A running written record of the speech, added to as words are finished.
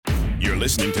You're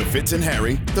listening to Fitz and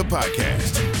Harry, the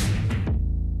podcast.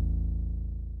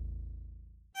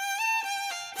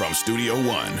 From Studio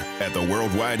One at the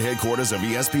worldwide headquarters of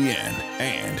ESPN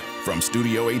and from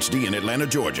Studio HD in Atlanta,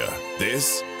 Georgia,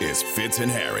 this is Fitz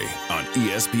and Harry on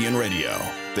ESPN Radio,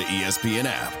 the ESPN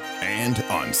app, and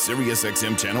on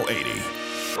SiriusXM Channel 80.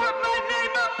 Put my name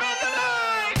up in the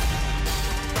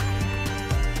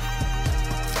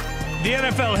line! The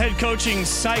NFL head coaching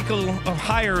cycle of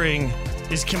hiring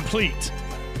is complete.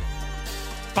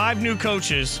 5 new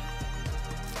coaches,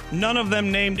 none of them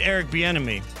named Eric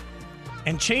Bieniemy.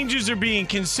 And changes are being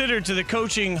considered to the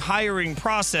coaching hiring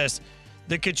process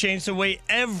that could change the way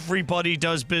everybody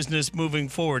does business moving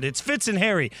forward. It's Fitz and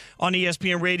Harry on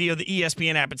ESPN Radio, the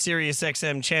ESPN app at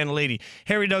SiriusXM Channel 80.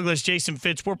 Harry Douglas, Jason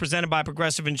Fitz, we're presented by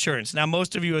Progressive Insurance. Now,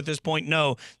 most of you at this point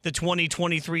know the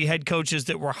 2023 head coaches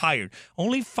that were hired.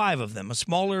 Only 5 of them, a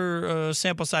smaller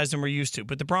sample size than we're used to.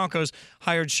 But the Broncos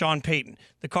hired Sean Payton.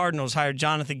 The Cardinals hired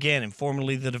Jonathan Gannon,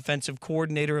 formerly the defensive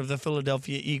coordinator of the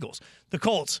Philadelphia Eagles. The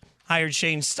Colts hired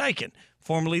Shane Steichen,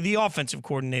 formerly the offensive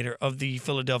coordinator of the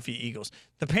Philadelphia Eagles.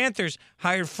 The Panthers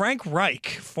hired Frank Reich,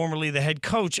 formerly the head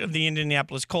coach of the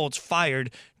Indianapolis Colts, fired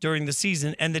during the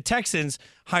season. And the Texans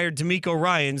hired DeMeco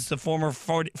Ryans, the former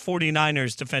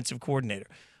 49ers defensive coordinator.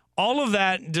 All of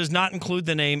that does not include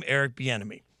the name Eric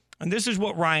Bieniemy. And this is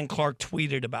what Ryan Clark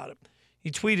tweeted about it. He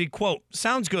tweeted, quote,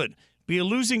 "Sounds good. Be a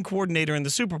losing coordinator in the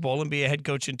Super Bowl and be a head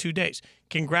coach in 2 days.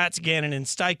 Congrats, Gannon and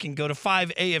Steichen. Go to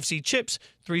 5 AFC chips,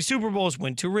 3 Super Bowls,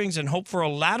 win 2 rings, and hope for a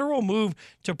lateral move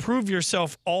to prove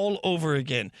yourself all over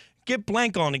again. Get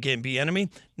blank on again, Bieniemy.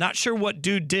 Not sure what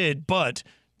dude did, but ...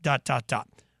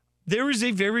 There is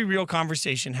a very real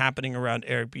conversation happening around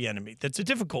Eric Bieniemy. That's a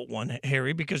difficult one,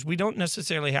 Harry, because we don't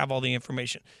necessarily have all the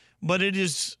information. But it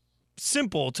is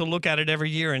simple to look at it every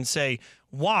year and say,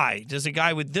 why does a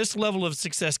guy with this level of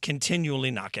success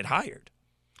continually not get hired?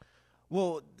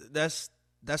 Well, that's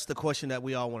the question that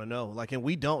we all want to know. Like, and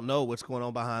we don't know what's going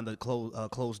on behind the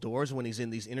closed doors when he's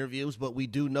in these interviews, but we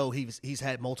do know he's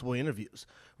had multiple interviews,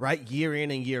 right, year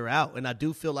in and year out. And I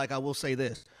do feel like I will say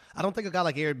this: I don't think a guy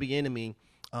like Eric Bieniemy,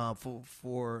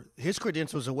 for his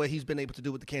credentials and what he's been able to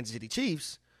do with the Kansas City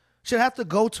Chiefs, should have to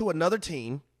go to another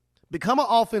team, become an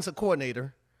offensive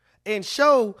coordinator, and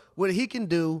show what he can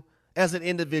do as an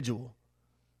individual.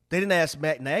 They didn't ask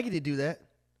Matt Nagy to do that.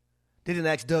 They didn't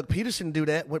ask Doug Peterson to do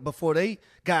that before they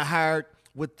got hired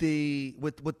with the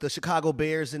Chicago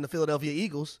Bears and the Philadelphia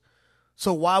Eagles.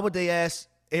 So why would they ask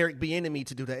Eric Bieniemy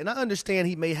to do that? And I understand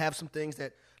he may have some things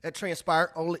that transpired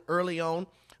early on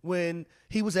when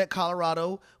he was at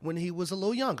Colorado when he was a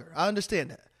little younger. I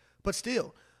understand that. But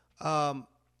still,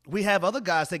 we have other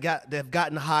guys that have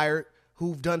gotten hired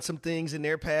who've done some things in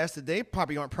their past that they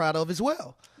probably aren't proud of as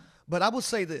well. But I will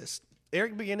say this: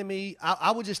 Eric Bieniemy,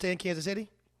 I would just stay in Kansas City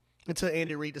until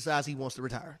Andy Reid decides he wants to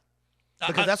retire.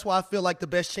 Because that's why I feel like the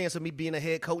best chance of me being a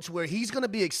head coach where he's going to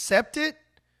be accepted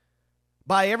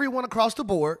by everyone across the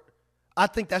board, I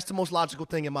think that's the most logical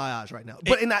thing in my eyes right now.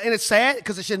 But and it's sad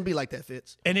because it shouldn't be like that,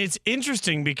 Fitz. And it's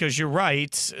interesting because you're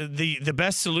right. The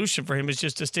best solution for him is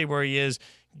just to stay where he is,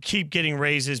 keep getting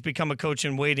raises, become a coach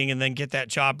in waiting, and then get that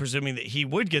job, presuming that he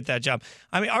would get that job.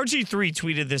 I mean, RG3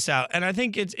 tweeted this out, and I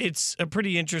think it's a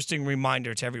pretty interesting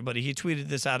reminder to everybody. He tweeted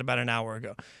this out about an hour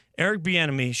ago. Eric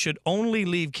Bieniemy should only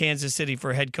leave Kansas City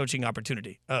for a head coaching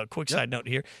opportunity. Quick side note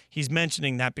here. He's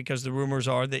mentioning that because the rumors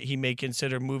are that he may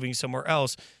consider moving somewhere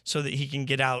else so that he can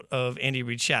get out of Andy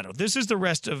Reid's shadow. This is the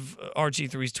rest of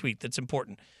RG3's tweet that's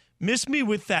important. Miss me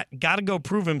with that gotta go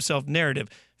prove himself narrative.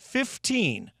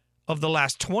 15 of the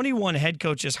last 21 head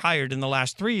coaches hired in the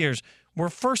last 3 years were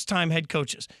first-time head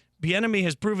coaches. Bieniemy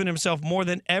has proven himself more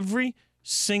than every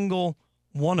single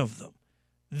one of them.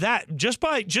 That, just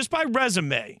by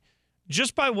resume,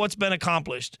 just by what's been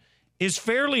accomplished, is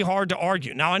fairly hard to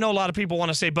argue. Now, I know a lot of people want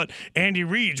to say, but Andy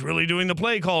Reid's really doing the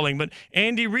play calling, but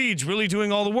Andy Reid's really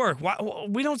doing all the work.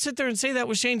 We don't sit there and say that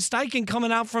with Shane Steichen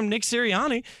coming out from Nick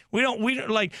Sirianni.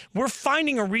 We're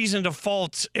finding a reason to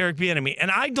fault Eric Bieniemy,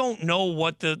 and I don't know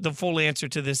what the full answer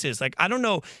to this is. Like, I don't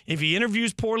know if he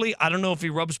interviews poorly. I don't know if he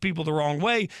rubs people the wrong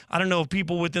way. I don't know if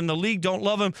people within the league don't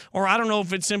love him, or I don't know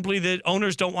if it's simply that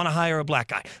owners don't want to hire a black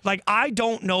guy. Like, I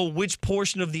don't know which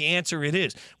portion of the answer it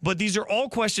is, but these are all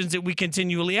questions that we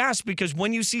continually ask, because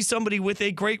when you see somebody with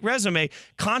a great resume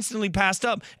constantly passed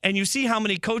up and you see how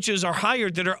many coaches are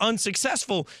hired that are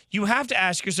unsuccessful, you have to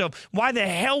ask yourself, why the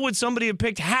hell would somebody have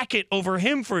picked Hackett over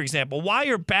him, for example? Why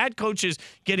are bad coaches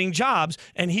getting jobs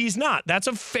and he's not? That's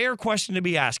a fair question to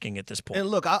be asking at this point. And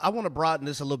look, I want to broaden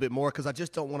this a little bit more because I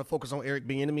just don't want to focus on Eric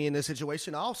Bieniemy in this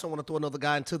situation. I also want to throw another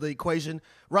guy into the equation,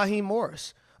 Raheem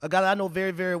Morris. a guy that I know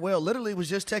very, very well. Literally was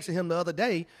just texting him the other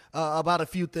day about a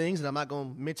few things, and I'm not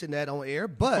going to mention that on air.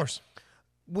 But Of course.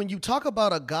 when you talk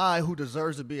about a guy who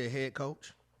deserves to be a head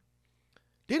coach,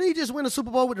 didn't he just win a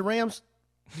Super Bowl with the Rams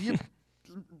the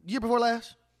year before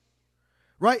last?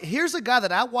 Right? Here's a guy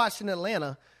that I watched in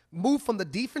Atlanta move from the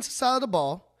defensive side of the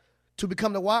ball to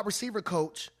become the wide receiver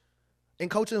coach and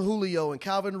coaching Julio and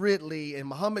Calvin Ridley and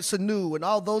Mohamed Sanu and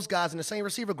all those guys in the same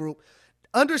receiver group,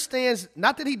 understands,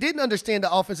 not that he didn't understand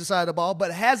the offensive side of the ball,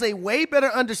 but has a way better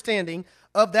understanding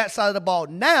of that side of the ball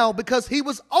now because he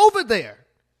was over there.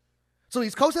 So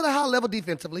he's coached at a high level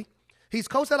defensively. He's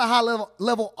coached at a high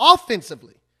level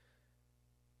offensively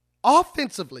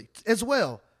as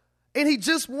well. And he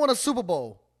just won a Super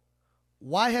Bowl.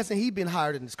 Why hasn't he been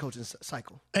hired in this coaching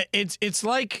cycle? It's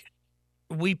like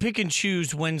we pick and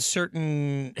choose when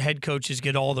certain head coaches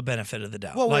get all the benefit of the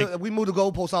doubt. Well, we move the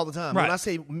goalposts all the time. Right. When I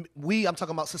say we, I'm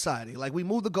talking about society. Like we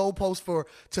move the goalposts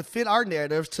to fit our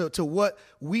narratives to what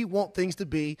we want things to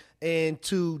be and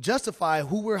to justify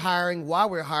who we're hiring, why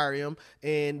we're hiring them,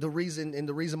 and the reason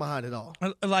behind it all.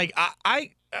 Like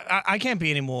I can't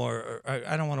be any more.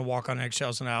 I don't want to walk on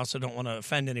eggshells, and I also don't want to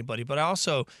offend anybody. But I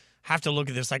also have to look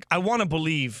at this. Like I want to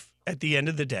believe at the end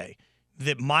of the day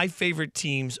that my favorite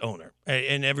team's owner,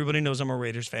 and everybody knows I'm a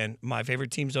Raiders fan, my favorite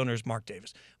team's owner is Mark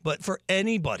Davis. But for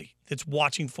anybody that's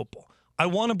watching football, I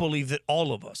want to believe that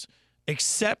all of us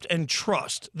accept and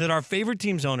trust that our favorite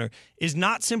team's owner is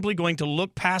not simply going to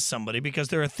look past somebody because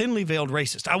they're a thinly veiled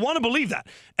racist. I want to believe that.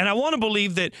 And I want to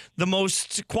believe that the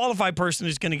most qualified person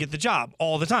is going to get the job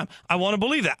all the time. I want to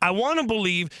believe that. I want to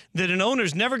believe that an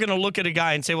owner's never going to look at a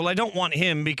guy and say, well, I don't want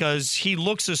him because he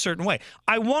looks a certain way.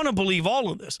 I want to believe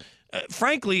all of this.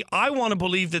 Frankly, I want to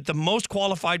believe that the most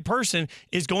qualified person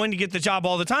is going to get the job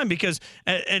all the time because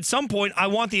at some point I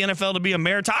want the NFL to be a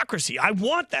meritocracy. I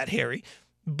want that, Harry.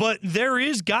 But there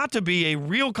is got to be a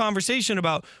real conversation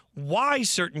about why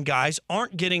certain guys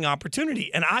aren't getting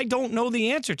opportunity. And I don't know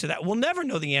the answer to that. We'll never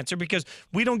know the answer because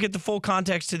we don't get the full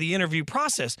context to the interview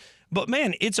process. But,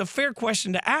 man, it's a fair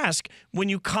question to ask when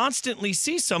you constantly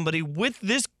see somebody with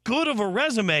this good of a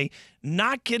resume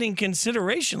not getting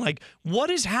consideration. Like,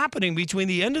 what is happening between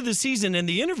the end of the season and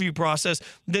the interview process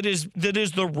that is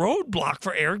the roadblock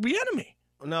for Eric Bieniemy?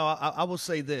 No, I will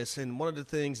say this, and one of the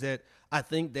things that I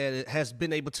think that it has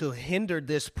been able to hinder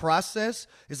this process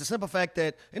is the simple fact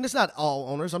that, and it's not all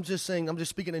owners, I'm just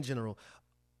speaking in general,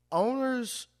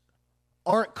 owners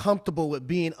aren't comfortable with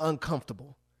being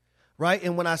uncomfortable, right?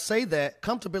 And when I say that,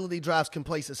 comfortability drives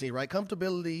complacency, right?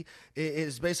 Comfortability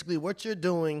is basically what you're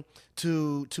doing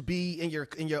to be in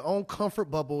your own comfort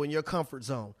bubble, in your comfort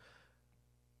zone.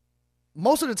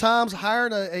 Most of the times,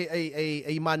 hiring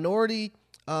a minority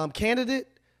candidate,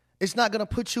 it's not going to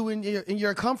put you in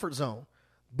your comfort zone.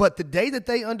 But the day that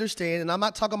they understand, and I'm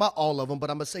not talking about all of them,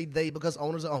 but I'm going to say they because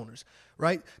owners are owners,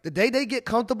 right? The day they get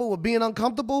comfortable with being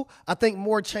uncomfortable, I think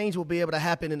more change will be able to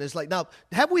happen in this. Like, now,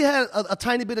 have we had a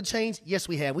tiny bit of change? Yes,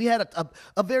 we have. We had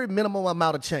a very minimal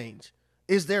amount of change.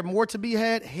 Is there more to be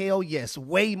had? Hell yes.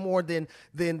 Way more than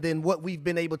what we've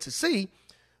been able to see,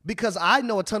 because I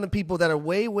know a ton of people that are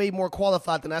way, way more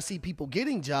qualified than I see people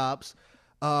getting jobs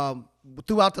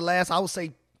throughout the last, I would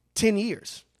say, 10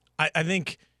 years. I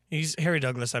think he's Harry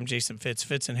Douglas. I'm Jason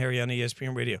Fitz and Harry on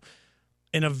ESPN Radio.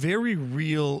 In a very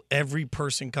real, every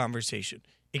person conversation,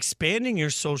 expanding your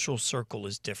social circle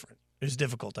is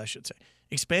difficult, I should say.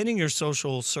 Expanding your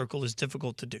social circle is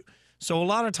difficult to do. So a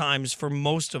lot of times, for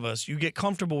most of us, you get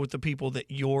comfortable with the people that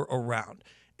you're around.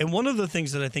 And one of the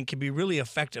things that I think can be really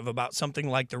effective about something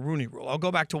like the Rooney Rule, I'll go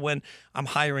back to when I'm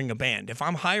hiring a band. If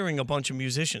I'm hiring a bunch of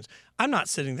musicians, I'm not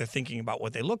sitting there thinking about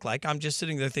what they look like. I'm just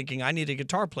sitting there thinking, I need a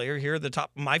guitar player. Here are the top,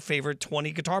 my favorite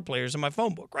 20 guitar players in my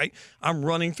phone book, right? I'm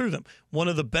running through them. One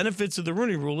of the benefits of the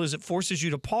Rooney Rule is it forces you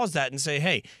to pause that and say,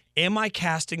 hey, am I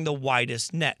casting the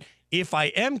widest net? If I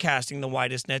am casting the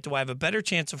widest net, do I have a better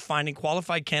chance of finding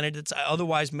qualified candidates I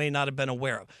otherwise may not have been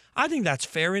aware of? I think that's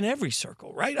fair in every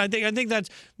circle, right? I think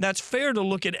that's fair to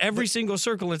look at every single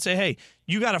circle and say, hey,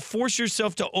 you got to force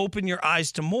yourself to open your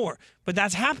eyes to more. But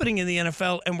that's happening in the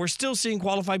NFL, and we're still seeing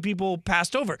qualified people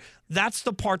passed over. That's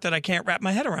the part that I can't wrap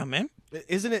my head around, man.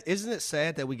 Isn't it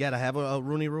sad that we got to have a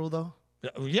Rooney Rule, though?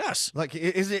 Yes. Like,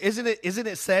 isn't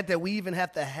it sad that we even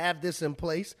have to have this in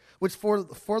place? Which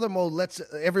furthermore lets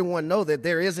everyone know that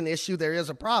there is an issue, there is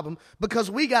a problem,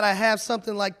 because we got to have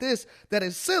something like this that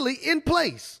is silly in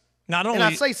place. Not only,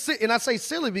 and I say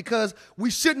silly because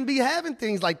we shouldn't be having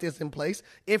things like this in place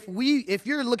if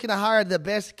you're looking to hire the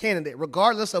best candidate,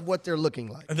 regardless of what they're looking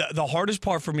like. The hardest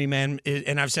part for me, man, is,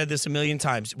 and I've said this a million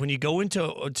times, when you go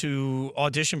into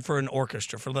audition for an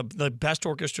orchestra, for the best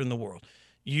orchestra in the world,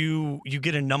 you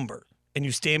get a number. and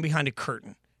you stand behind a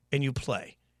curtain and you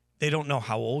play. They don't know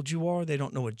how old you are. They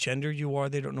don't know what gender you are.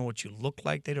 They don't know what you look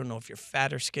like. They don't know if you're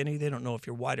fat or skinny. They don't know if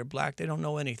you're white or black. They don't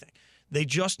know anything. They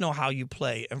just know how you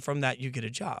play, and from that, you get a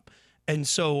job. And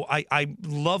so I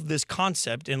love this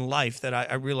concept in life that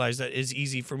I realize that is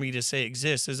easy for me to say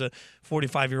exists as a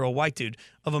 45-year-old white dude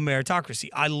of a meritocracy.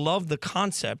 I love the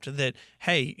concept that,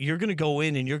 hey, you're going to go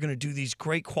in and you're going to do these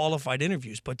great qualified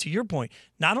interviews. But to your point,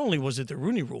 not only was it the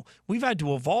Rooney Rule, we've had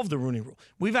to evolve the Rooney Rule.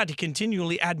 We've had to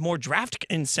continually add more draft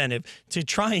incentive to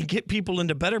try and get people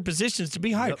into better positions to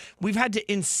be hired. Yep. We've had to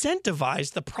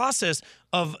incentivize the process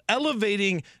of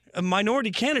elevating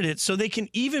minority candidates so they can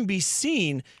even be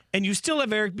seen, and you still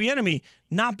have Eric Bieniemy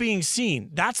not being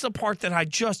seen. That's the part that I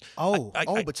just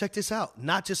but check this out.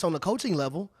 Not just on the coaching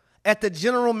level, at the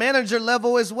general manager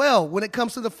level as well. When it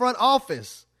comes to the front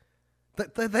office,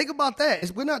 think about that.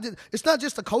 It's not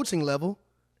just the coaching level;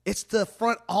 it's the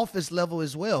front office level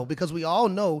as well. Because we all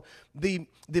know the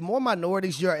more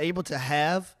minorities you're able to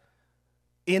have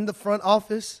in the front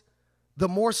office, the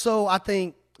more so I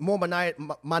think more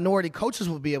minority coaches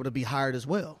will be able to be hired as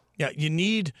well. Yeah, you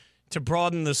need to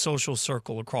broaden the social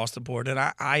circle across the board. And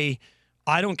I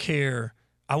don't care.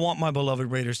 I want my beloved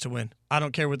Raiders to win. I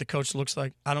don't care what the coach looks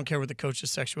like. I don't care what the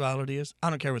coach's sexuality is. I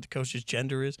don't care what the coach's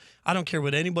gender is. I don't care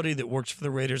what anybody that works for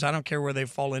the Raiders. I don't care where they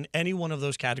fall in any one of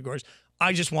those categories.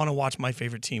 I just want to watch my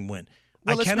favorite team win.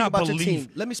 Well, I cannot believe. Your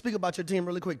team. Let me speak about your team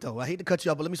really quick, though. I hate to cut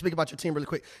you off, but let me speak about your team really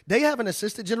quick. They have an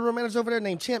assistant general manager over there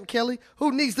named Champ Kelly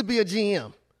who needs to be a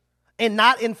GM. And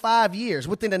not in 5 years,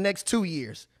 within the next 2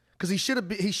 years, because he should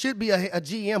be a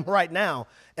GM right now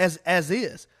as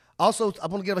is. Also, I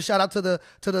want to give a shout out to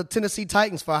the Tennessee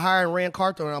Titans for hiring Rand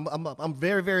Carter. I'm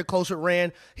very, very close with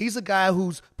Rand. He's a guy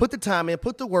who's put the time in,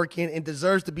 put the work in, and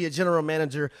deserves to be a general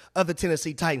manager of the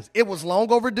Tennessee Titans. It was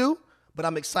long overdue, but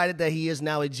I'm excited that he is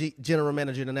now a general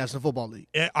manager in the National Football League.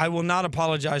 I will not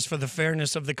apologize for the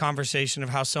fairness of the conversation of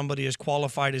how somebody as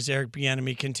qualified as Eric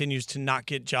Bieniemy continues to not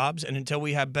get jobs. And until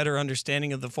we have better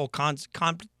understanding of the full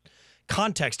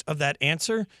context of that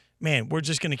answer, man, we're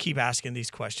just going to keep asking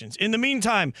these questions. In the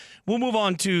meantime, we'll move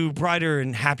on to brighter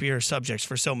and happier subjects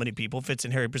for so many people. Fitz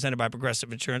and Harry, presented by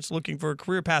Progressive Insurance. Looking for a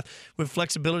career path with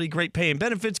flexibility, great pay, and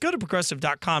benefits? Go to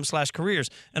progressive.com/careers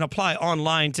and apply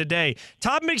online today.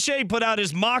 Todd McShay put out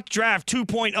his mock draft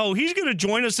 2.0. He's going to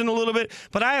join us in a little bit,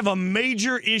 but I have a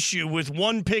major issue with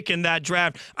one pick in that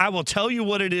draft. I will tell you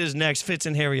what it is next. Fitz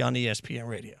and Harry on ESPN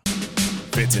Radio.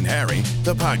 Fitz and Harry,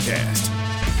 the podcast.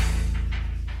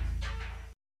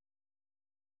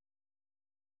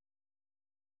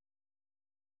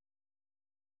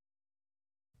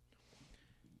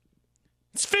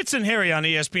 It's Fitz and Harry on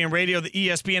ESPN Radio, the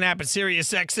ESPN app at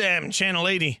Sirius XM, Channel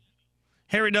 80.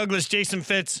 Harry Douglas, Jason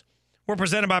Fitz. We're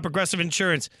presented by Progressive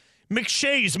Insurance.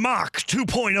 McShay's Mock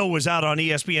 2.0 is out on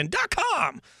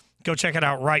ESPN.com. Go check it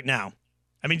out right now.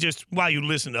 I mean, just while you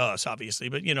listen to us, obviously.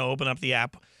 But, open up the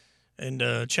app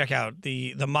and check out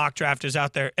the mock draft is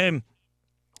out there. And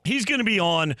he's going to be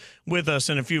on with us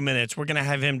in a few minutes. We're going to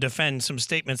have him defend some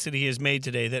statements that he has made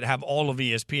today that have all of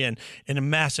ESPN in a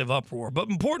massive uproar. But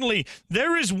importantly,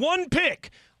 there is one pick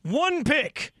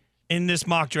in this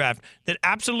mock draft that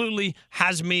absolutely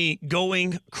has me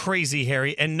going crazy,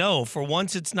 Harry. And no, for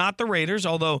once, it's not the Raiders,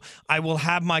 although I will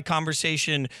have my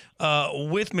conversation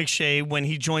with McShay when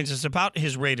he joins us about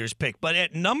his Raiders pick. But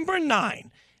at number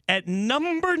nine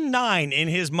in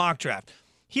his mock draft,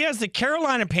 he has the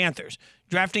Carolina Panthers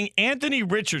drafting Anthony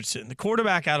Richardson, the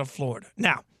quarterback out of Florida.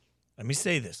 Now, let me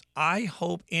say this. I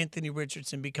hope Anthony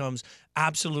Richardson becomes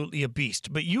absolutely a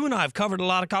beast. But you and I have covered a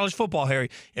lot of college football, Harry.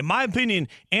 In my opinion,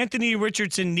 Anthony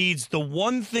Richardson needs the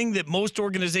one thing that most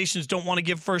organizations don't want to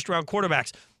give first-round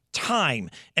quarterbacks: time.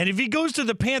 And if he goes to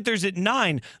the Panthers at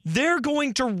 9, they're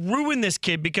going to ruin this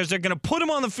kid because they're going to put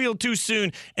him on the field too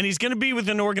soon, and he's going to be with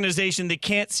an organization that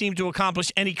can't seem to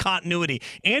accomplish any continuity.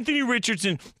 Anthony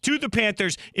Richardson to the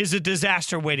Panthers is a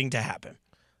disaster waiting to happen.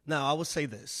 Now, I will say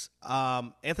this.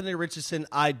 Anthony Richardson,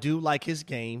 I do like his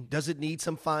game. Does it need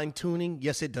some fine-tuning?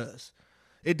 Yes, it does.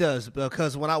 It does,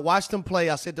 because when I watched him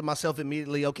play, I said to myself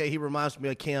immediately, okay, he reminds me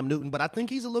of Cam Newton, but I think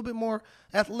he's a little bit more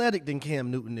athletic than Cam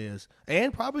Newton is,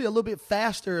 and probably a little bit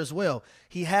faster as well.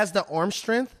 He has the arm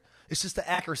strength. It's just the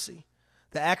accuracy.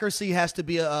 The accuracy has to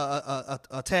be a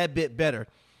tad bit better.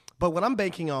 But what I'm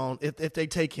banking on, if they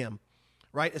take him,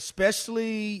 right,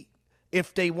 especially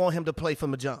if they want him to play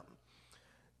from the jump,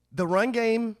 the run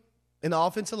game and the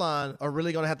offensive line are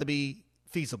really going to have to be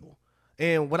feasible.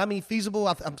 And when I mean feasible,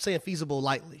 I'm saying feasible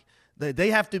lightly.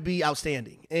 They have to be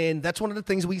outstanding. And that's one of the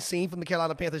things we've seen from the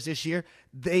Carolina Panthers this year.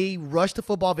 They rush the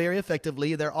football very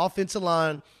effectively. Their offensive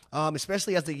line,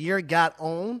 especially as the year got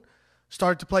on,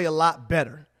 started to play a lot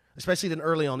better, especially than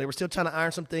early on. They were still trying to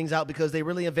iron some things out because they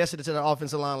really invested into their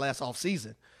offensive line last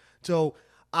offseason. So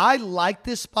I like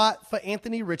this spot for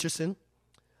Anthony Richardson.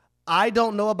 I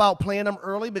don't know about playing him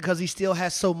early because he still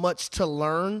has so much to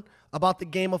learn about the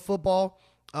game of football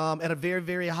at a very,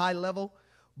 very high level.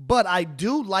 But I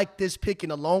do like this pick in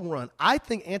the long run. I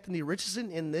think Anthony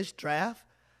Richardson in this draft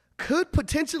could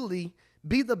potentially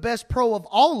be the best pro of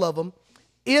all of them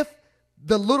if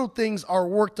the little things are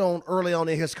worked on early on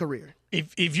in his career.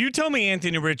 If you tell me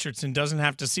Anthony Richardson doesn't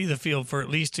have to see the field for at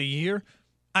least a year,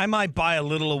 I might buy a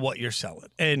little of what you're selling.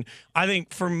 And I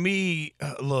think for me,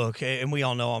 look, and we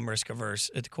all know I'm risk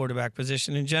averse at the quarterback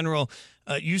position in general.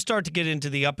 You start to get into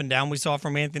the up and down we saw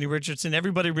from Anthony Richardson.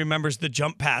 Everybody remembers the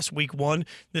jump pass week 1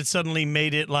 that suddenly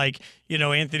made it like,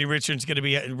 Anthony Richardson's going to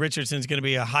be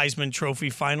a Heisman Trophy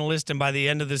finalist. And by the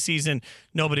end of the season,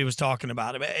 nobody was talking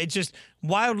about him. It's just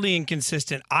wildly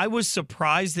inconsistent. I was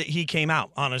surprised that he came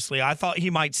out, honestly. I thought he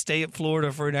might stay at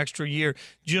Florida for an extra year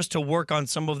just to work on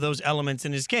some of those elements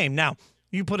in his game. Now,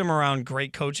 you put him around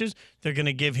great coaches, they're going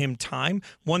to give him time.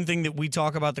 One thing that we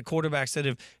talk about the quarterbacks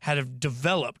that have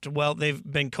developed, well, they've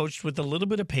been coached with a little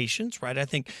bit of patience, right? I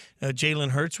think Jalen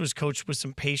Hurts was coached with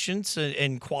some patience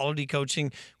and quality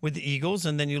coaching with the Eagles.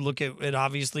 And then you look at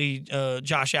obviously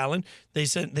Josh Allen. They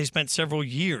spent several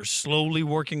years slowly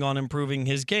working on improving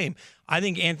his game. I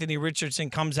think Anthony Richardson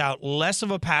comes out less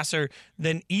of a passer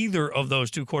than either of those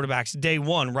two quarterbacks day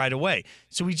one right away.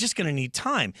 So he's just going to need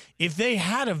time. If they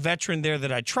had a veteran there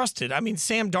that I trusted, I mean,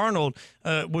 Sam Darnold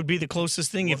would be the closest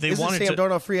thing if they wanted to. Isn't Sam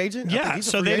Darnold a free agent? Yeah,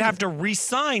 so they'd have to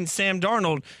re-sign Sam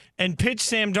Darnold and pitch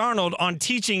Sam Darnold on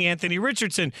teaching Anthony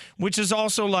Richardson, which is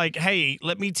also like, hey,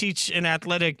 let me teach an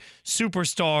athletic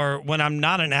superstar when I'm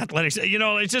not an athletic.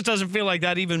 It just doesn't feel like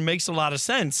that even makes a lot of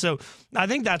sense. So I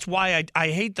think that's why I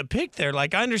hate the pick there.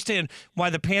 Like, I understand why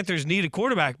the Panthers need a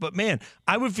quarterback, but man,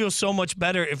 I would feel so much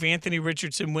better if Anthony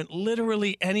Richardson went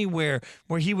literally anywhere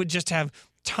where he would just have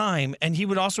time and he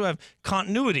would also have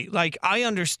continuity. Like, I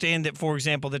understand that, for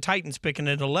example, the Titans picking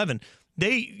at 11,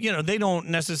 they don't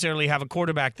necessarily have a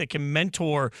quarterback that can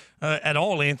mentor at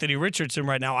all Anthony Richardson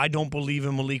right now. I don't believe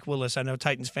in Malik Willis. I know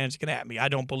Titans fans can at me. I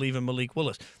don't believe in Malik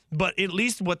Willis. But at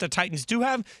least what the Titans do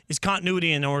have is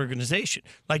continuity in the organization.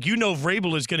 Like,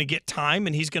 Vrabel is going to get time,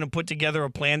 and he's going to put together a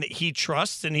plan that he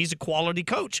trusts, and he's a quality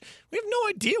coach. We have no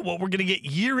idea what we're going to get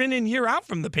year in and year out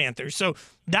from the Panthers. So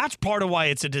that's part of why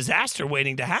it's a disaster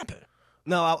waiting to happen.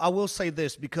 No, I will say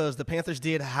this, because the Panthers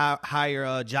did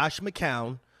hire Josh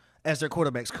McCown as their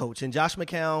quarterback's coach. And Josh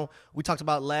McCown, we talked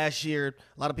about last year,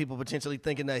 a lot of people potentially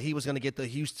thinking that he was going to get the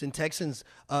Houston Texans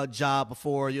job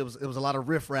before. It was a lot of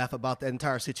riffraff about that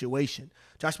entire situation.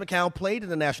 Josh McCown played in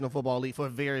the National Football League for a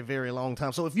very, very long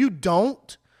time. So if you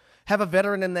don't have a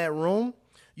veteran in that room,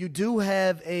 you do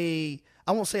have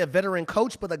I won't say a veteran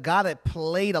coach, but a guy that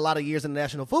played a lot of years in the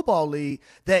National Football League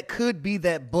that could be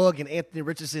that bug in Anthony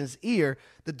Richardson's ear,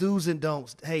 the do's and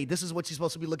don'ts. Hey, this is what you're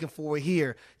supposed to be looking for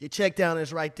here. Your check down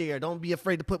is right there. Don't be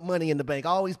afraid to put money in the bank.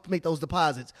 Always make those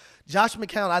deposits. Josh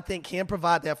McCown, I think, can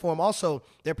provide that for him. Also,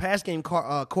 their pass game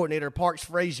coordinator, Parks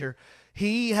Frazier,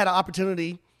 he had an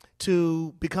opportunity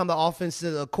to become the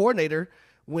offensive coordinator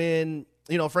when,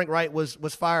 Frank Wright was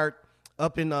fired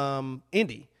up in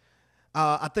Indy.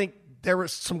 I think there were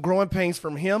some growing pains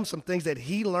from him, some things that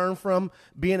he learned from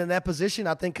being in that position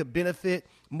I think could benefit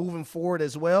moving forward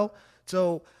as well.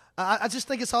 So I just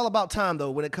think it's all about time, though,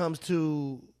 when it comes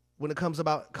to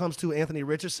Anthony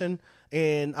Richardson.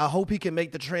 And I hope he can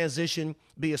make the transition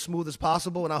be as smooth as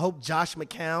possible. And I hope Josh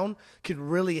McCown can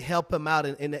really help him out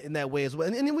in that way as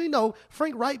well. And we know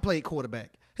Frank Wright played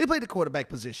quarterback. He played the quarterback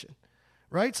position,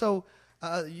 right? So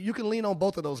you can lean on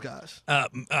both of those guys.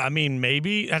 I mean,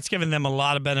 maybe that's giving them a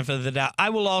lot of benefit of the doubt.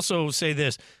 I will also say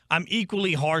this. I'm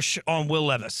equally harsh on Will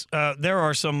Levis. There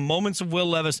are some moments of Will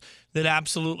Levis that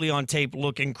absolutely on tape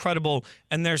look incredible,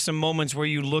 and there's some moments where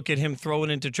you look at him throwing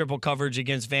into triple coverage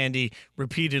against Vandy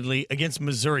repeatedly against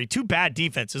Missouri. Two bad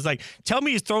defenses. Like, tell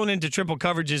me he's throwing into triple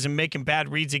coverages and making bad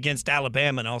reads against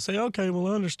Alabama, and I'll say, okay, well,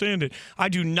 I understand it. I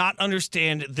do not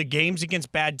understand the games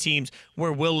against bad teams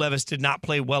where Will Levis did not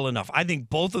play well enough. I think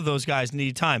both of those guys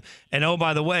need time. And, oh,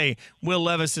 by the way, Will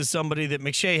Levis is somebody that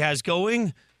McShay has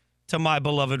going to my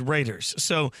beloved Raiders.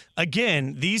 So,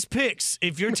 again, these picks,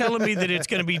 if you're telling me that it's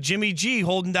going to be Jimmy G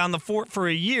holding down the fort for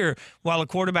a year while a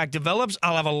quarterback develops,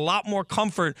 I'll have a lot more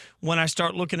comfort when I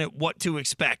start looking at what to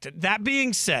expect. That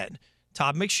being said,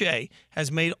 Todd McShay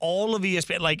has made all of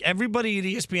ESPN, like everybody at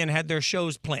ESPN had their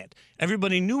shows planned.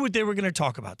 Everybody knew what they were going to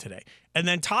talk about today. And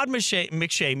then Todd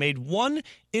McShay made one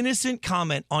innocent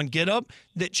comment on Get Up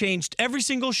that changed every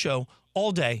single show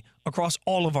all day across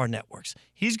all of our networks.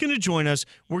 He's going to join us.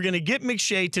 We're going to get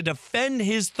McShay to defend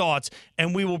his thoughts,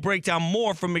 and we will break down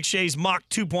more from McShay's Mock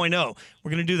 2.0.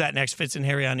 We're going to do that next. Fitz and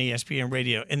Harry on ESPN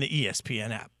Radio and the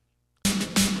ESPN app.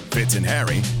 Fitz and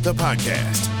Harry, the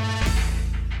podcast.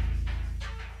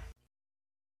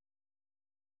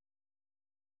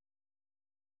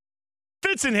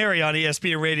 Fitz and Harry on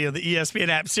ESPN Radio, the ESPN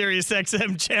app, Sirius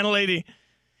XM, Channel 80.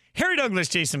 Harry Douglas,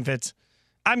 Jason Fitz.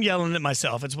 I'm yelling at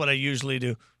myself. It's what I usually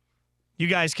do. You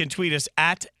guys can tweet us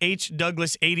at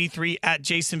HDouglas83 at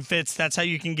Jason Fitz. That's how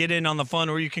you can get in on the fun,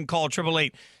 or you can call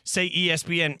 888 say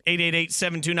ESPN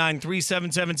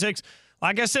 888-729-3776.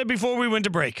 Like I said before we went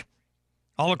to break,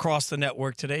 all across the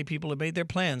network today, people have made their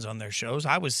plans on their shows.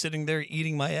 I was sitting there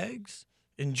eating my eggs,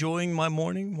 enjoying my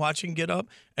morning, watching Get Up,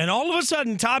 and all of a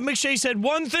sudden, Todd McShay said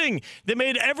one thing that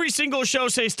made every single show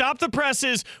say, stop the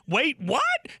presses, wait, what?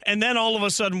 And then all of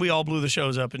a sudden, we all blew the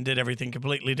shows up and did everything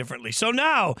completely differently. So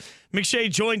now,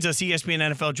 McShay joins us,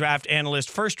 ESPN NFL draft analyst,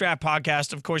 First Draft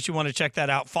Podcast. Of course, you want to check that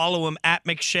out. Follow him at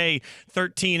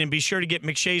McShay13, and be sure to get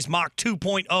McShay's Mock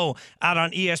 2.0 out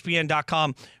on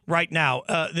ESPN.com right now.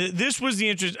 This was the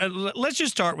interest. Let's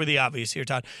just start with the obvious here,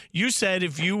 Todd. You said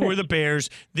if you were the Bears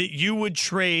that you would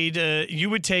trade, you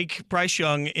would take Bryce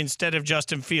Young instead of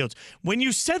Justin Fields. When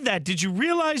you said that, did you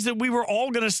realize that we were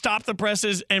all going to stop the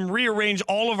presses and rearrange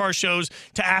all of our shows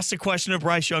to ask the question of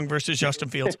Bryce Young versus Justin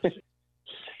Fields?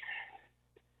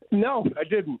 No, I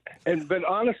didn't. But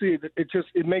honestly,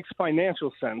 it makes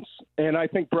financial sense. And I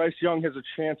think Bryce Young has a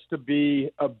chance to be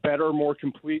a better, more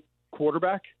complete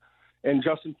quarterback. And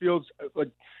Justin Fields, like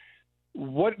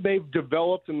what they've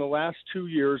developed in the last 2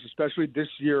 years, especially this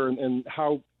year, and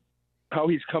how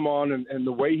he's come on and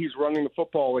the way he's running the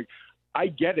football, like I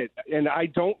get it. And I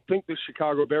don't think the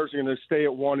Chicago Bears are going to stay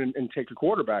at one and take a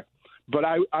quarterback. But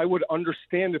I would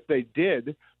understand if they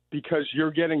did, because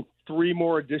you're getting 3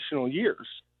 more additional years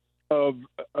of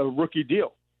a rookie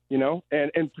deal,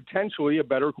 and potentially a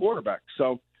better quarterback.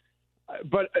 So,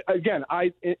 but again,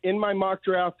 in my mock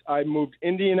draft, I moved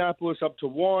Indianapolis up to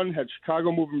 1, had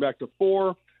Chicago moving back to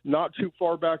 4, not too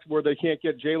far back where they can't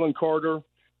get Jalen Carter,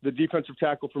 the defensive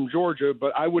tackle from Georgia.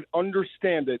 But I would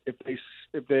understand it if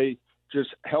they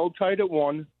just held tight at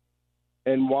 1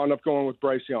 and wound up going with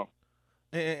Bryce Young.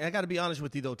 And I got to be honest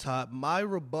with you, though, Todd. My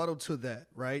rebuttal to that,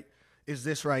 right, is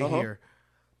this right here.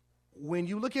 When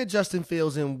you look at Justin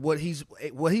Fields and what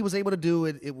he was able to do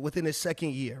within his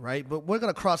second year, right? But we're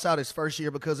going to cross out his first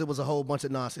year because it was a whole bunch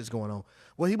of nonsense going on.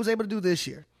 What he was able to do this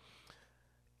year,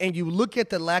 and you look at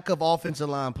the lack of offensive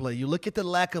line play, you look at the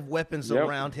lack of weapons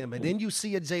around him, and then you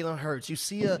see a Jalen Hurts, you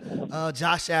see a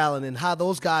Josh Allen, and how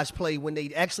those guys play when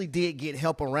they actually did get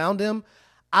help around them.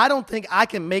 I don't think I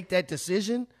can make that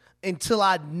decision until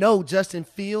I know Justin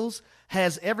Fields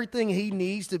has everything he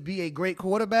needs to be a great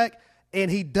quarterback, and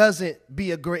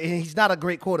he's not a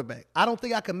great quarterback. I don't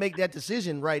think I can make that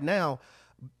decision right now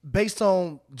based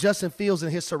on Justin Fields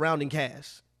and his surrounding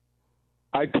cast.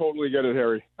 I totally get it,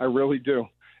 Harry. I really do.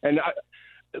 And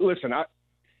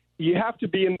you have to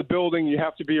be in the building. You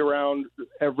have to be around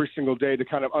every single day to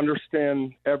kind of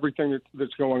understand everything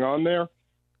that's going on there.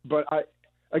 But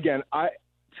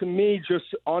to me,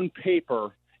 just on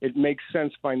paper, it makes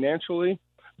sense financially.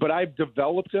 But I've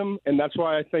developed him, and that's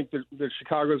why I think that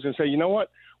Chicago is going to say, you know what,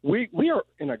 we are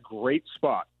in a great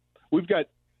spot. We've got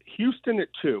Houston at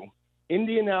 2,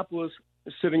 Indianapolis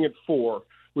is sitting at 4.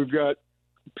 We've got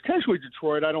potentially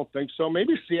Detroit. I don't think so.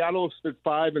 Maybe Seattle at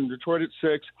 5 and Detroit at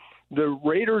 6. The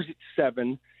Raiders at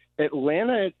 7,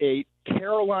 Atlanta at 8,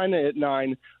 Carolina at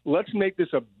 9. Let's make this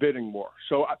a bidding war.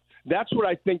 So that's what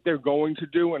I think they're going to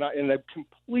do, and I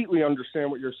completely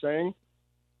understand what you're saying.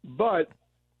 But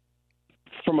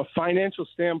from a financial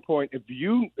standpoint, if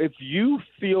you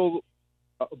feel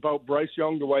about Bryce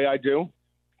Young the way I do,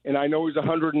 and I know he's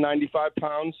 195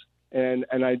 pounds, and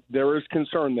there is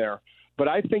concern there, but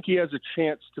I think he has a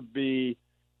chance to be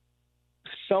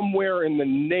somewhere in the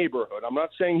neighborhood. I'm not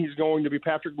saying he's going to be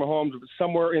Patrick Mahomes, but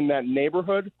somewhere in that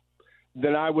neighborhood,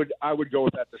 then I would go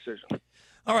with that decision.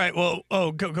 All right. Well,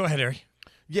 go ahead, Harry.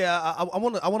 Yeah, I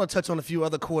want to touch on a few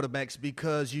other quarterbacks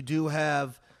because you do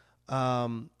have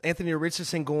Anthony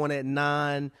Richardson going at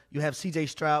 9. You have C.J.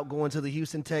 Stroud going to the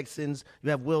Houston Texans.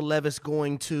 You have Will Levis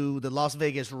going to the Las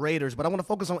Vegas Raiders. But I want to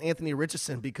focus on Anthony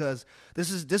Richardson because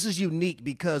this is unique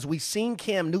because we've seen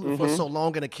Cam Newton for so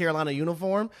long in a Carolina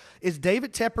uniform. Is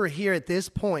David Tepper here at this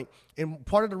point? And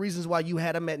part of the reasons why you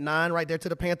had him at 9 right there to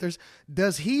the Panthers,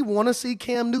 does he want to see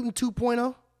Cam Newton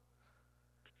 2.0?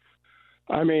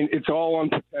 I mean, it's all on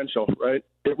potential, right?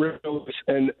 It really is.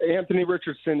 And Anthony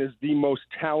Richardson is the most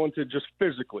talented, just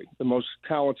physically, the most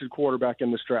talented quarterback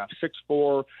in this draft.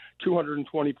 6'4",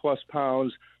 220-plus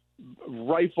pounds,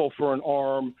 rifle for an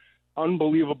arm,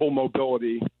 unbelievable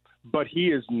mobility, but he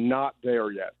is not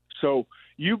there yet. So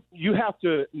you have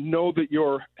to know that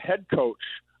your head coach,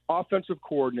 offensive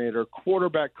coordinator,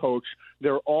 quarterback coach,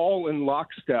 they're all in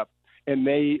lockstep, and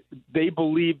they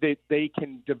believe that they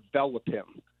can develop him.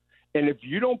 And if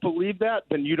you don't believe that,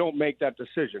 then you don't make that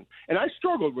decision. And I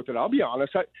struggled with it, I'll be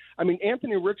honest. I mean,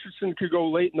 Anthony Richardson could go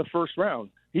late in the first round.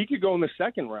 He could go in the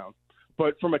second round.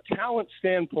 But from a talent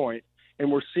standpoint, and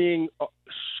we're seeing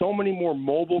so many more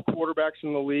mobile quarterbacks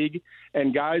in the league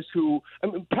and guys who – I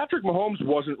mean, Patrick Mahomes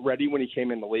wasn't ready when he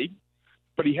came in the league,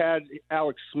 but he had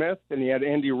Alex Smith and he had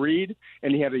Andy Reid,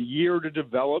 and he had a year to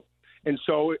develop. And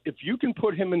so if you can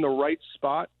put him in the right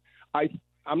spot,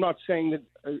 I'm not saying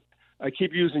that I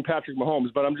keep using Patrick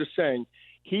Mahomes, but I'm just saying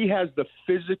he has the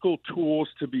physical tools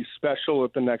to be special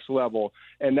at the next level,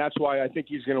 and that's why I think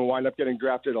he's going to wind up getting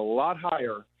drafted a lot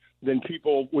higher than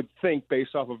people would think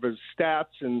based off of his stats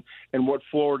and what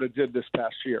Florida did this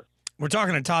past year. We're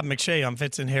talking to Todd McShay on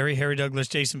Fitz and Harry Douglas,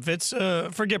 Jason Fitz.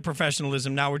 Forget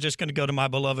professionalism. Now we're just going to go to my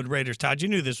beloved Raiders. Todd, you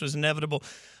knew this was inevitable.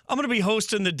 I'm going to be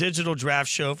hosting the digital draft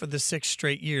show for the 6th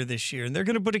straight year this year, and they're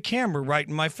going to put a camera right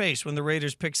in my face when the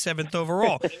Raiders pick 7th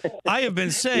overall. I have been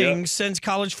saying since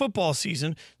college football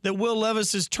season that Will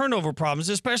Levis's turnover problems,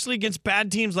 especially against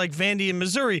bad teams like Vandy and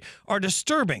Missouri, are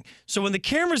disturbing. So when the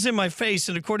camera's in my face,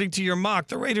 and according to your mock,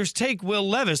 the Raiders take Will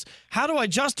Levis, how do I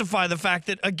justify the fact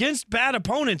that against bad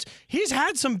opponents, he's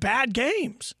had some bad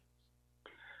games?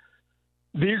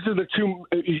 These are the two,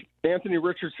 Anthony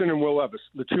Richardson and Will Levis,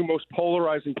 the two most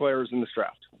polarizing players in this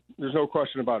draft. There's no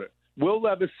question about it. Will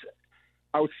Levis,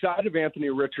 outside of Anthony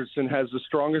Richardson, has the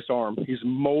strongest arm. He's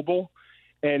mobile.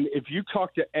 And if you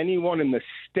talk to anyone in the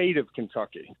state of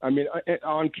Kentucky, I mean,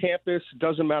 on campus,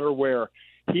 doesn't matter where,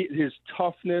 his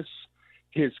toughness,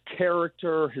 his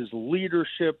character, his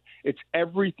leadership, it's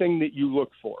everything that you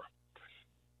look for.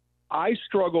 I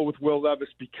struggle with Will Levis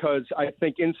because I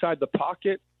think inside the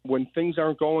pocket, when things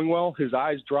aren't going well, his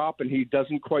eyes drop and he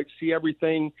doesn't quite see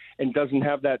everything and doesn't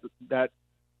have that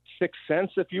sixth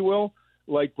sense, if you will,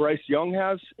 like Bryce Young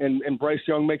has. And Bryce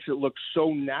Young makes it look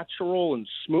so natural and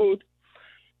smooth.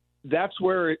 That's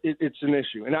where it's an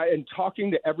issue. And talking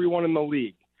to everyone in the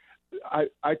league, I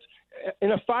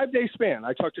in a 5-day span,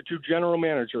 I talked to 2 general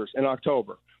managers in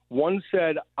October. One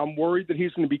said, I'm worried that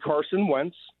he's going to be Carson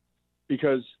Wentz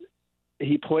because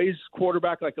he plays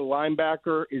quarterback like a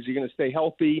linebacker. Is he going to stay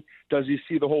healthy? Does he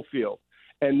see the whole field?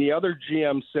 And the other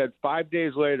GM said 5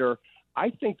 days later, I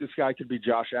think this guy could be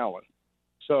Josh Allen.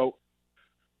 So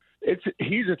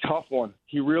he's a tough one.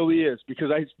 He really is, because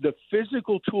the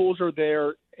physical tools are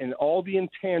there and all the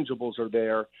intangibles are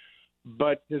there.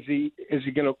 But is he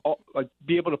going to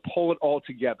be able to pull it all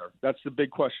together? That's the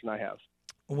big question I have.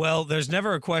 Well, there's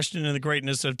never a question in the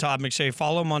greatness of Todd McShay.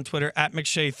 Follow him on Twitter,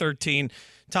 @McShay13.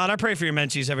 Todd, I pray for your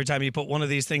Menchies every time you put one of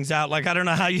these things out. Like, I don't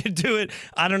know how you do it.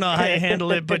 I don't know how you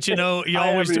handle it, but, you always do it. I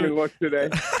haven't even looked today.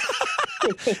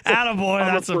 Attaboy,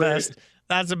 that's the best.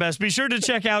 That's the best. Be sure to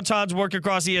check out Todd's work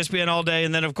across ESPN all day.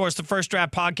 And then, of course, the First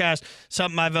Draft podcast,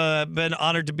 something I've been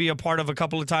honored to be a part of a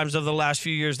couple of times over the last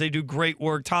few years. They do great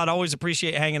work. Todd, always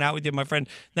appreciate hanging out with you, my friend.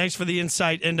 Thanks for the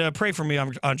insight, and pray for me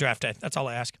on draft day. That's all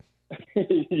I ask.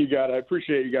 You got it. I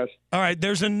appreciate you guys. All right,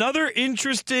 there's another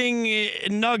interesting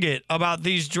nugget about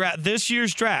this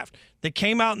year's draft that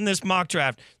came out in this mock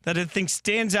draft that I think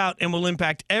stands out and will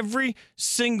impact every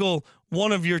single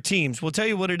one of your teams. We'll tell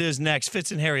you what it is next.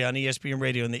 Fitz and Harry on ESPN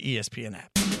Radio and the ESPN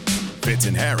app. Fitz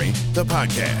and Harry, the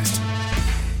podcast.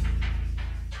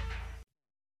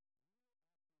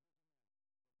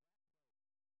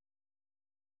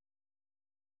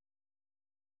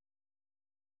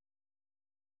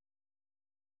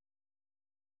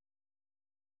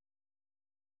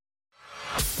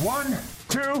 One,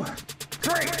 two,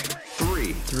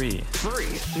 three. Three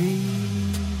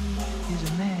is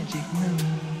a magic number.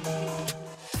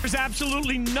 There's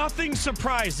absolutely nothing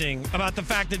surprising about the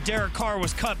fact that Derek Carr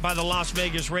was cut by the Las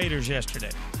Vegas Raiders yesterday.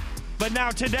 But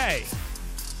now today,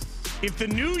 if the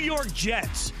New York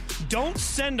Jets don't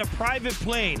send a private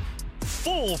plane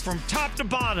full from top to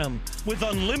bottom with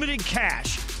unlimited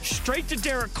cash straight to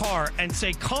Derek Carr and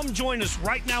say, come join us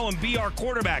right now and be our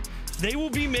quarterback, they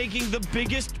will be making the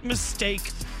biggest mistake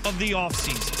of the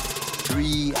offseason.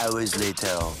 3 hours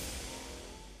later.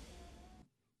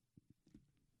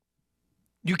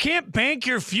 You can't bank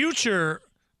your future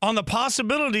on the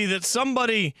possibility that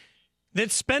somebody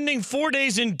that spending 4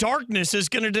 days in darkness is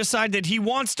going to decide that he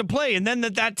wants to play, and then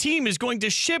that team is going to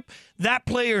ship that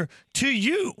player to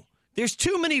you. There's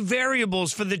too many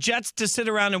variables for the Jets to sit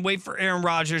around and wait for Aaron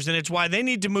Rodgers, and it's why they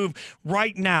need to move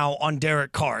right now on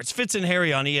Derek Carr. It's Fitz and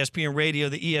Harry on ESPN Radio,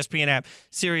 the ESPN app,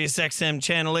 Sirius XM,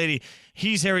 Channel 80.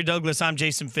 He's Harry Douglas. I'm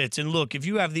Jason Fitz. And look, if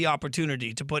you have the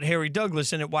opportunity to put Harry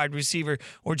Douglas in at wide receiver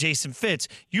or Jason Fitz,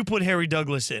 you put Harry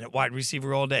Douglas in at wide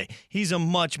receiver all day. He's a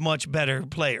much, much better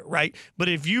player, right? But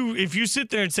if you sit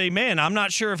there and say, man, I'm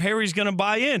not sure if Harry's going to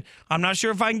buy in. I'm not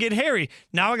sure if I can get Harry.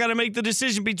 Now I got to make the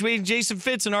decision between Jason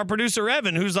Fitz and our producer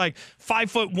Evan, who's like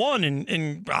 5'1"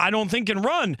 and I don't think can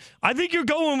run. I think you're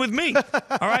going with me.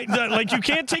 All right? Like, you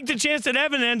can't take the chance that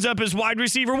Evan ends up as wide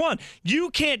receiver 1. You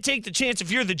can't take the chance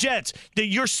if you're the Jets that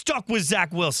you're stuck with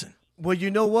Zach Wilson. Well,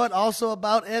 you know what? Also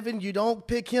about Evan, you don't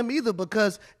pick him either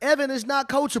because Evan is not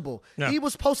coachable. No. He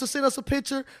was supposed to send us a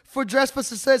picture for Dress for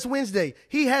Success Wednesday.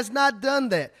 He has not done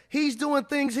that. He's doing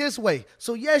things his way.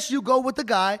 So, yes, you go with the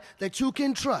guy that you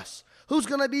can trust, who's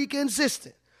going to be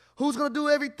consistent, who's going to do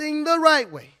everything the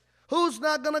right way, who's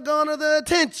not going to garner the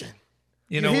attention.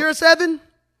 You hear us, Evan?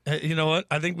 You know what?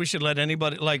 I think we should let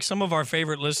anybody, like some of our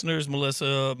favorite listeners,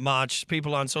 Melissa Mach,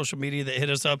 people on social media that hit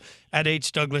us up at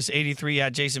HDouglas83,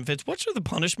 at Jason Fitz. What should the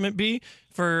punishment be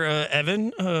for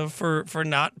Evan for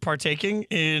not partaking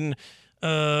in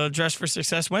Dress for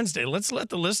Success Wednesday? Let's let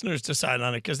the listeners decide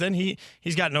on it, because then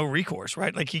he's got no recourse,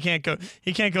 right? Like he can't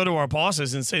go to our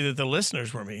bosses and say that the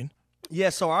listeners were mean. Yeah,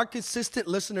 so our consistent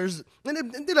listeners, and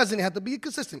it doesn't have to be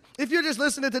consistent. If you're just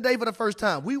listening today for the first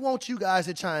time, we want you guys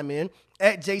to chime in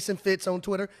at Jason Fitz on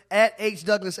Twitter, at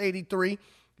HDouglas83.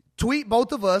 Tweet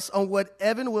both of us on what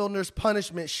Evan Wilner's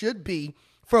punishment should be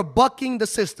for bucking the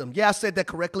system. Yeah, I said that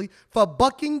correctly. For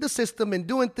bucking the system and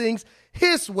doing things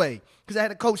his way. Because I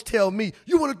had a coach tell me,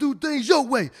 you want to do things your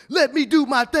way. Let me do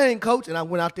my thing, coach. And I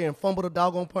went out there and fumbled a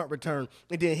doggone punt return.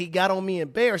 And then he got on me,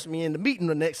 embarrassed me in the meeting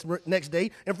the next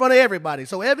day in front of everybody.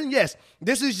 So, Evan, yes,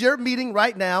 this is your meeting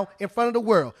right now in front of the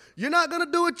world. You're not going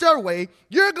to do it your way.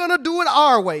 You're going to do it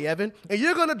our way, Evan. And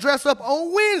you're going to dress up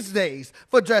on Wednesdays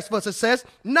for Dress for Success,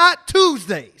 not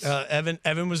Tuesdays.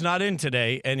 Evan was not in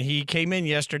today, and he came in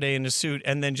yesterday in a suit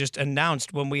and then just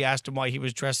announced when we asked him why he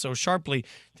was dressed so sharply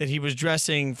that he was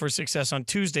dressing for success on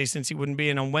Tuesday since he wouldn't be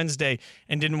in on Wednesday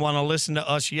and didn't want to listen to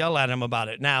us yell at him about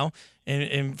it. Now,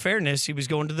 in fairness, he was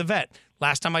going to the vet.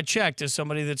 Last time I checked, as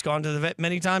somebody that's gone to the vet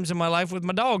many times in my life with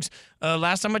my dogs,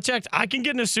 last time I checked, I can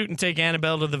get in a suit and take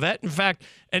Annabelle to the vet. In fact,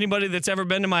 anybody that's ever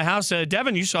been to my house said,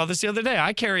 Devin, you saw this the other day.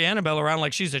 I carry Annabelle around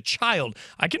like she's a child.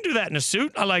 I can do that in a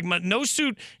suit. No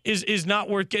suit is not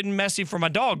worth getting messy for my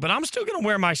dog, but I'm still going to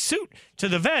wear my suit to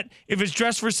the vet if it's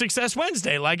Dress for Success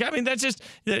Wednesday. That's just,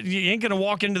 you ain't going to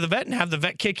walk into the vet and have the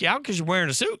vet kick you out because you're wearing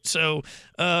a suit. So,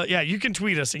 you can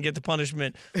tweet us and get the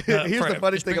punishment. Here's the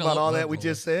funny thing about all that we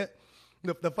just said.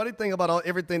 The funny thing about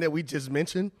everything that we just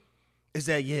mentioned is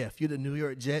that, if you're the New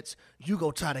York Jets, you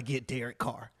go try to get Derek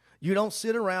Carr. You don't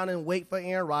sit around and wait for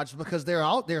Aaron Rodgers because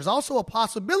there's also a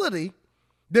possibility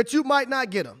that you might not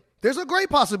get him. There's a great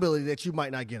possibility that you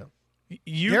might not get him.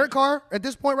 Derek Carr, at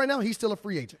this point right now, he's still a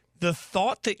free agent. The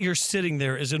thought that you're sitting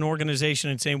there as an organization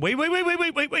and saying, wait,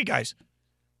 guys.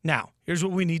 Now, here's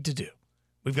what we need to do.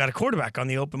 We've got a quarterback on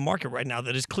the open market right now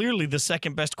that is clearly the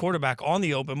second best quarterback on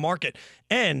the open market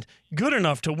and good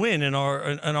enough to win in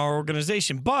our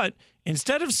organization. But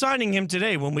instead of signing him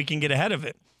today when we can get ahead of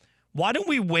it, why don't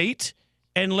we wait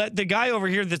and let the guy over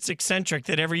here that's eccentric,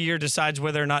 that every year decides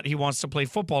whether or not he wants to play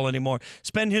football anymore,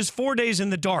 spend his 4 days in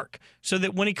the dark so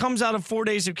that when he comes out of 4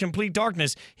 days of complete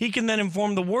darkness, he can then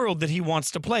inform the world that he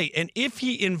wants to play. And if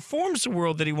he informs the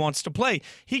world that he wants to play,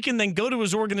 he can then go to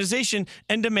his organization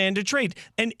and demand a trade.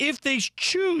 And if they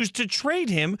choose to trade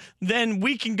him, then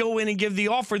we can go in and give the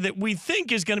offer that we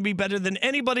think is going to be better than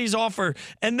anybody's offer.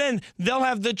 And then they'll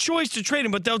have the choice to trade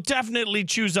him, but they'll definitely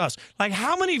choose us. Like,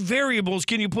 how many variables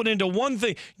can you put into one thing?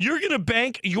 You're going to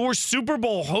bank your Super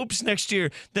Bowl hopes next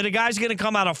year that a guy's going to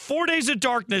come out of 4 days of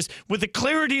darkness with the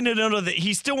clarity to know that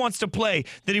he still wants to play,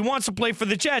 that he wants to play for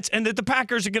the Jets, and that the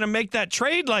Packers are going to make that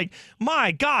trade? Like,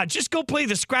 my God, just go play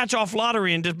the scratch-off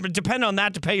lottery and depend on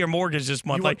that to pay your mortgage this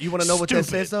month. You want to know what that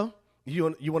says, though? You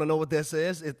want to know what that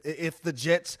says? If the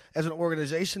Jets, as an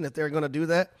organization, if they're going to do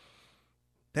that,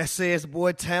 that says,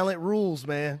 boy, talent rules,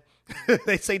 man.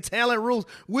 They say talent rules.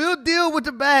 We'll deal with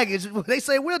the baggage. They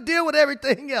say we'll deal with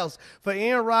everything else. For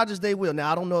Aaron Rodgers, they will.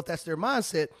 Now, I don't know if that's their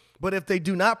mindset, But if they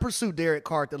do not pursue Derek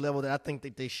Carr at the level that I think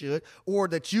that they should, or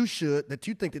that you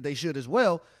think that they should as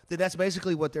well, then that's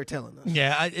basically what they're telling us.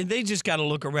 Yeah, and they just got to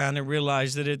look around and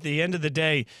realize that at the end of the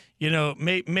day,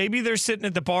 maybe they're sitting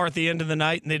at the bar at the end of the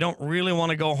night and they don't really want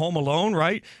to go home alone,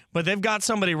 right? But they've got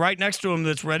somebody right next to them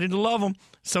that's ready to love them,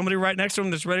 somebody right next to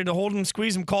them that's ready to hold them,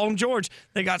 squeeze them, call them George.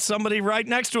 They got somebody right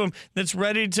next to them that's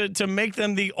ready to make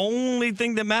them the only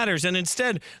thing that matters. And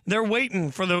instead, they're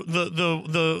waiting for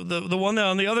the one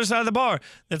on the other side of the bar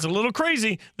that's a little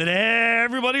crazy, that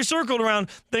everybody circled around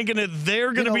thinking that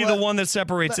they're going to be the one that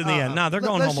separates in the end. No, they're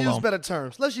going home alone.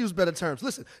 Let's use better terms.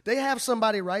 Listen, they have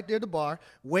somebody right there at the bar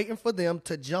waiting for them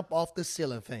to jump off the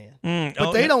ceiling fan.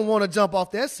 But they don't want to jump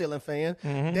off that ceiling fan.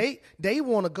 Mm-hmm. They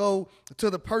want to go to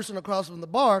the person across from the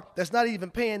bar that's not even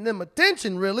paying them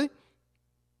attention, really,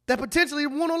 that potentially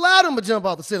won't allow them to jump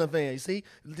off the ceiling fan. You see,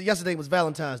 yesterday was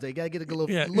Valentine's Day. Got to get a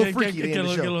little freaky in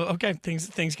the show. Okay,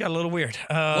 things got a little weird.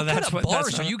 What kind of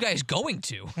bars are you guys going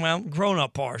to? Well,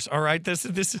 grown-up bars. All right, this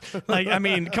is like, I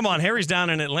mean, come on, Harry's down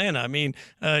in Atlanta. I mean,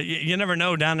 you never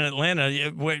know down in Atlanta.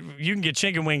 You can get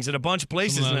chicken wings at a bunch of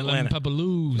places in Atlanta.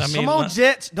 Come on,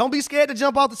 Jets, don't be scared to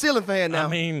jump off the ceiling fan now. I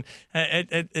mean,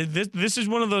 this is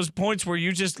one of those points where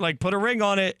you just like put a ring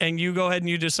on it and you go ahead and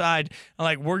you decide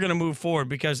like we're going to move forward,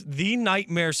 because the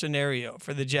nightmare scenario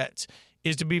for the Jets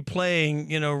is to be playing,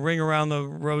 Ring Around the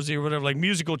Rosie or whatever, like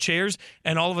musical chairs,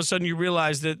 and all of a sudden you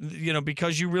realize that,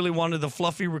 because you really wanted the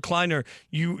fluffy recliner,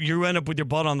 you end up with your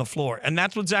butt on the floor. And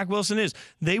that's what Zach Wilson is.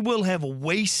 They will have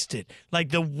wasted. Like,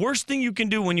 the worst thing you can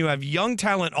do when you have young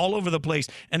talent all over the place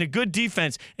and a good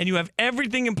defense and you have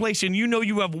everything in place and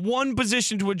you have one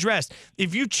position to address,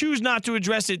 if you choose not to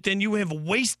address it, then you have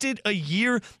wasted a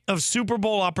year of Super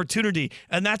Bowl opportunity.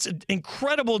 And that's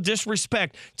incredible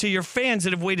disrespect to your fans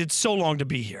that have waited so long to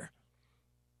be here.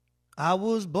 I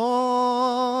was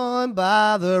born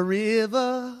by the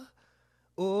river.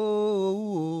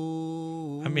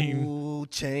 Oh, I mean,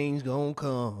 change gonna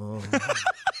come.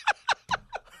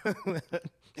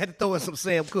 Had to throw in some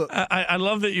Sam Cooke. I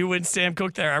love that you went Sam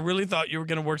Cooke there. I really thought you were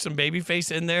going to work some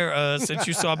Babyface in there since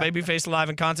you saw Babyface live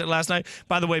in concert last night.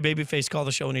 By the way, Babyface, call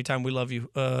the show anytime. We love you.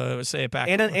 Say it back.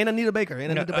 And Anita Baker.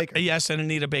 Yes, and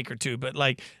Anita Baker too. But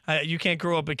you can't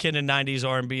grow up a kid in 90s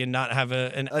R&B and not have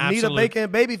an Anita absolute... Baker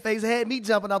and Babyface had me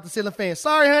jumping off the ceiling fan.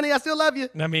 Sorry, honey, I still love you.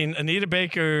 I mean, Anita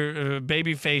Baker,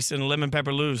 Babyface, and Lemon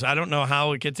Pepper Lou's. I don't know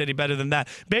how it gets any better than that.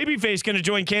 Babyface going to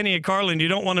join Kenny and Carlin. You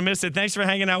don't want to miss it. Thanks for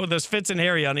hanging out with us, Fitz and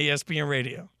Harry on ESPN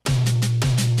Radio.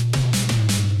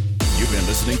 You've been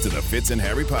listening to the Fitz and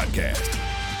Harry podcast.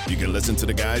 You can listen to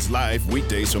the guys live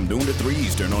weekdays from noon to 3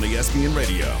 Eastern on ESPN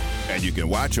Radio. And you can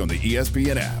watch on the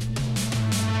ESPN app.